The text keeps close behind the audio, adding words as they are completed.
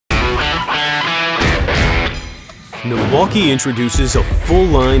Milwaukee introduces a full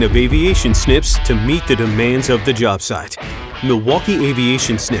line of aviation snips to meet the demands of the job site. Milwaukee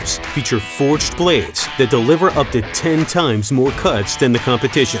aviation snips feature forged blades that deliver up to 10 times more cuts than the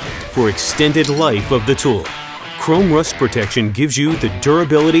competition for extended life of the tool. Chrome rust protection gives you the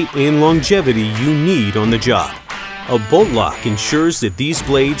durability and longevity you need on the job. A bolt lock ensures that these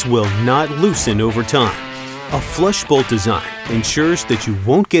blades will not loosen over time. A flush bolt design ensures that you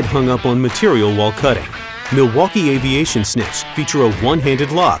won't get hung up on material while cutting. Milwaukee aviation snips feature a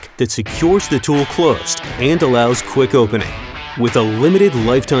one-handed lock that secures the tool closed and allows quick opening. With a limited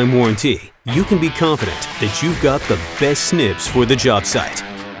lifetime warranty, you can be confident that you've got the best snips for the job site.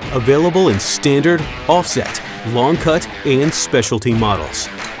 Available in standard, offset, long cut, and specialty models.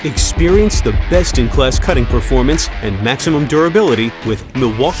 Experience the best-in-class cutting performance and maximum durability with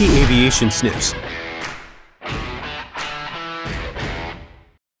Milwaukee aviation snips.